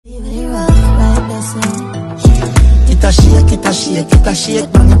it a shake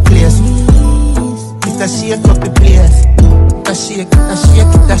on the place. It a shake up the place. It a shake, it a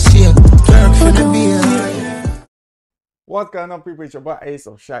shake, it a shake. Jerk for the beer. What's going on, people? It's your boy Ace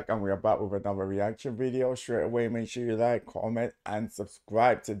of Shaq, and we're back with another reaction video. Straight away, make sure you like, comment, and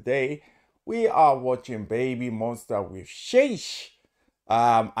subscribe. Today, we are watching Babymonster with Sheesh.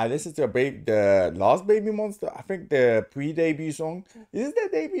 I listened to the last Babymonster. I think the pre-debut song. Is this their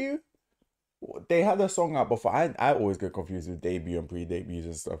debut? They had a song out before. I always get confused with debut and pre-debuts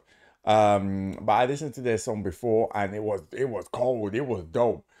and stuff. But I listened to their song before, and it was cold. It was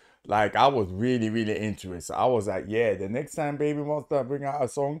dope. Like, I was really into it. So I was like, yeah, the next time Babymonster bring out a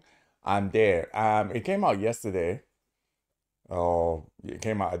song, I'm there. It came out yesterday. Oh, it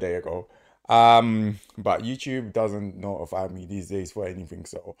came out a day ago. But YouTube doesn't notify me these days for anything,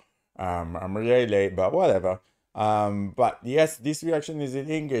 so I'm really late, but whatever. But yes, this reaction is in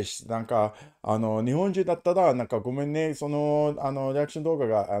English. なんか日本人だったらなんかごめんね、そのリアクション動画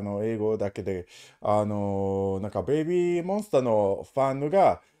が英語だけでなんかベイビーモンスターのファン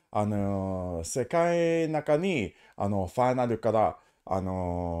が世界の中にファンあるから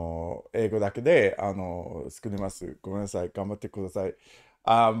英語だけで作ります。ごめんなさい、頑張ってください。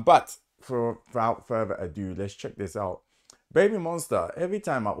But without further ado, let's check this out. Babymonster, every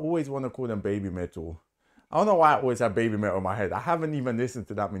time I always want to call them baby metal. I don't know why I always have baby metal in my head. I haven't even listened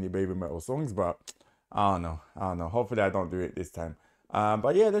to that many baby metal songs, but I don't know. Hopefully I don't do it this time.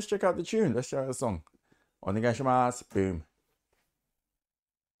 But yeah, let's check out the tune. Let's check out the song. Onegaishimasu. Boom.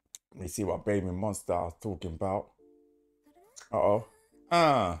 Let me see what Babymonster is talking about. Uh-oh.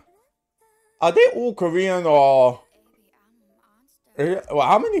 Are they all Korean or... Well,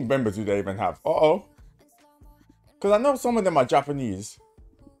 how many members do they even have? Uh-oh. Because I know some of them are Japanese.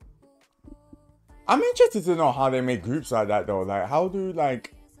 I'm interested to know how they make groups like that, though. Like, how do,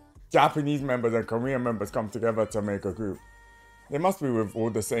 like, Japanese members and Korean members come together to make a group? They must be with all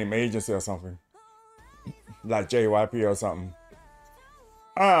the same agency or something. Like JYP or something.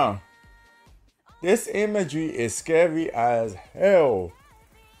 This imagery is scary as hell.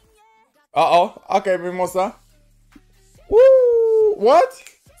 Uh-oh. Okay, Babymonster. Woo! What?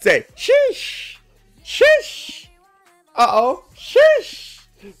 Say, sheesh! Sheesh! Uh-oh. Sheesh!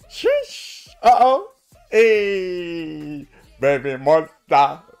 Sheesh! Uh-oh. Hey!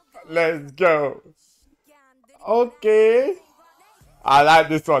 Babymonster. Let's go. Okay. I like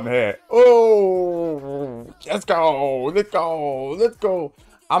this one here. Oh! Let's go! Let's go! Let's go!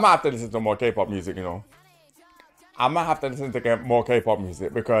 I'm gonna have to listen to more K-pop music, you know. I'm gonna have to listen to more K-pop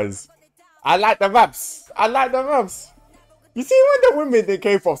music because I like the raps. I like the raps. You see when the women in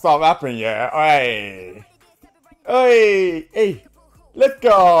K-pop start rapping, yeah? Hey, hey, hey, let's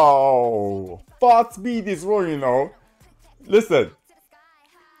go. Fast speed is wrong, you know. Listen,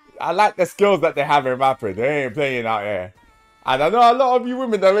 I like the skills that they have in rapping. They ain't playing out here. And I know a lot of you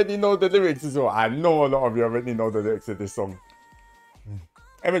women already know the lyrics as well. I know a lot of you already know the lyrics of this song.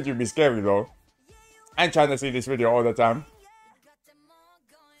 Imagery be scary though. I'm trying to see this video all the time.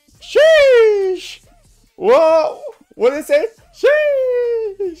 Sheesh! Whoa! What did it say?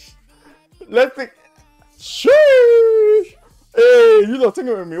 Sheesh! Let's think. Sheesh! Hey, you don't sing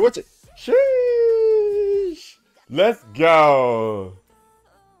it with me. Watch it. Sheesh! Let's go.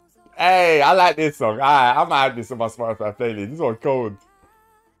 Hey, I like this song. Alright, I'm gonna add this to my Spotify playlist. This one's cold.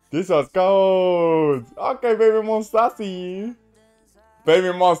 This one's cold. Okay, Babymonster, I see you.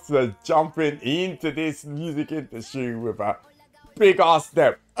 Babymonster jumping into this music industry with a big ass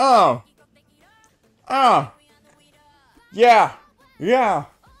step. Yeah.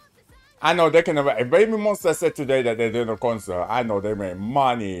 I know they can never. If Babymonster said today that they're doing a concert, I know they make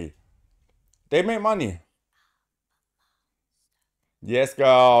money. They make money. Yes,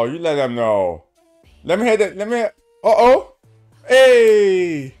 girl. You let them know. Let me hear that. Let me hear. Uh-oh.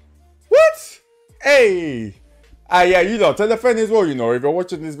 Hey. What? Hey. Yeah, you know, tell a friend as well, you know. If you're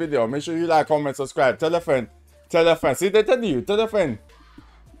watching this video, make sure you like, comment, subscribe. Tell a friend. Tell a friend. See, they tell you. Tell a friend.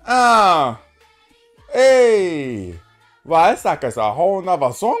 Hey. Wow, it's like it's a whole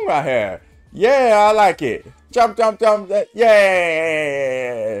nother song right here. Yeah, I like it. Jump, jump, jump.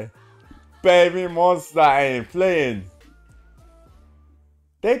 Yeah. Babymonster ain't playing.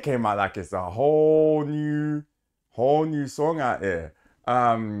 They came out like it's a whole new song out there.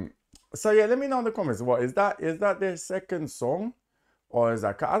 So yeah, let me know in the comments. What is that? Is that their second song, or is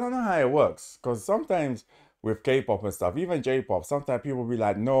that? I don't know how it works. Because sometimes with K-pop and stuff, even J-pop, sometimes people be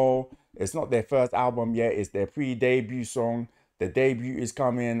like, no, it's not their first album yet. It's their pre-debut song. The debut is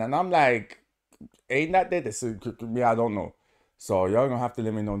coming, and I'm like, ain't that there? Yeah, I don't know. So y'all gonna have to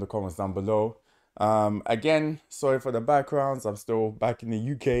let me know in the comments down below. Again, sorry for the backgrounds. I'm still back in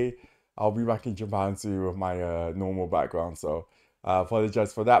the UK. I'll be back in Japan soon with my normal background, so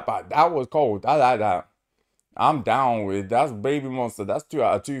apologize for that. But that was cold. I like that. I'm down with that's Babymonster. That's 2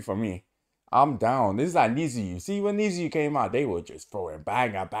 out of 2 for me. I'm down. This is like Nizu. See, when Nizu came out, they were just throwing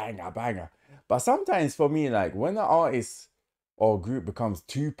banger, banger, banger. But sometimes for me, like when the artist or group becomes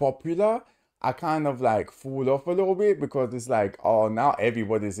too popular, I kind of like fall off a little bit because it's like, oh, now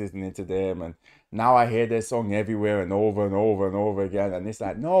everybody's listening to them, and now I hear their song everywhere and over and over and over again, and it's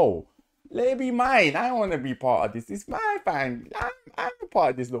like, no, let it be mine. I want to be part of this. It's my fan. I'm a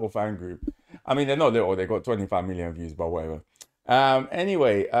part of this little fan group. I mean, they're not little. They got 25 million views, but whatever.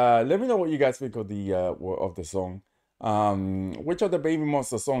 Anyway, let me know what you guys think of the song. Which of the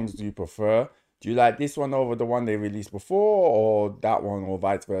Babymonster songs do you prefer? Do you like this one over the one they released before, or that one, or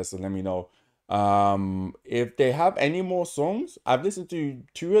vice versa? Let me know. If they have any more songs, I've listened to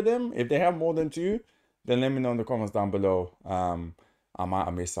 2 of them. If they have more than 2, then let me know in the comments down below. I might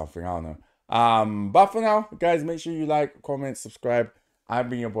have missed something, I don't know. But for now, guys, make sure you like, comment, subscribe. I've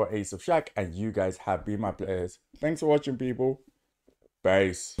been your boy Ace of Shaq, and you guys have been my players. Thanks for watching, people.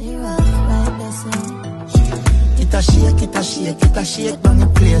 Peace. Get a shake, bang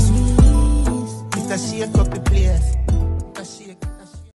the place. Get a shake up the place.